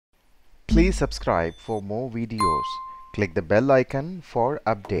Please subscribe for more videos. Click the bell icon for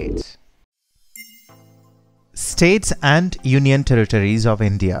updates. States and Union Territories of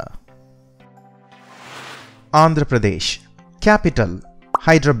India. Andhra Pradesh. Capital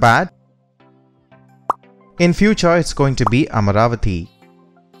Hyderabad. In future it's going to be Amaravati.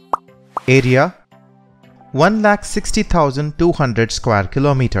 Area 1,60,200 square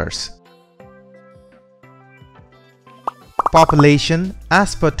kilometers. Population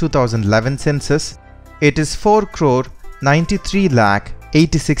as per 2011 census, it is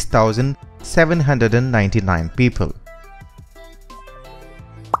 4,93,86,799 people.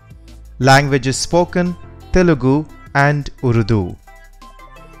 Languages spoken Telugu and Urdu.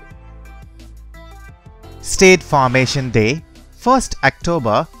 State Formation Day 1st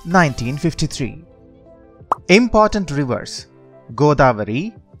October 1953. Important rivers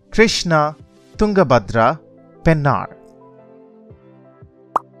Godavari, Krishna, Tungabhadra, Pennar.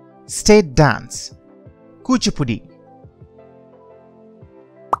 State Dance Kuchipudi.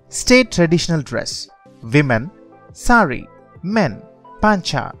 State Traditional Dress Women Sari, Men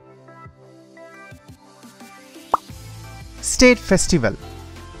Pancha. State Festival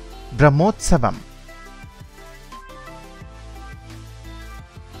Brahmotsavam.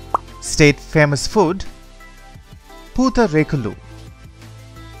 State Famous Food Puta Rekulu.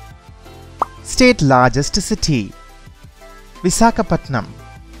 State Largest City Visakhapatnam.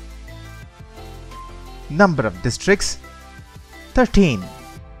 Number of districts 13.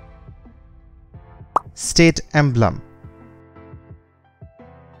 State Emblem.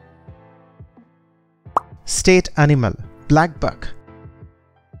 State Animal Blackbuck.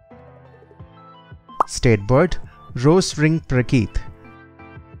 State Bird Rose Ring Prakeet.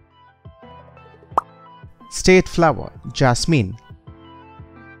 State Flower Jasmine.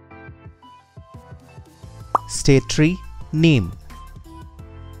 State Tree Neem.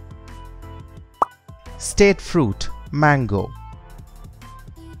 State Fruit Mango.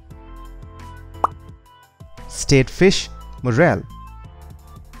 State Fish Morel.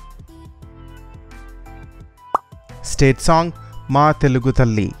 State Song Ma Telugu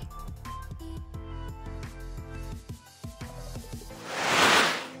Talli.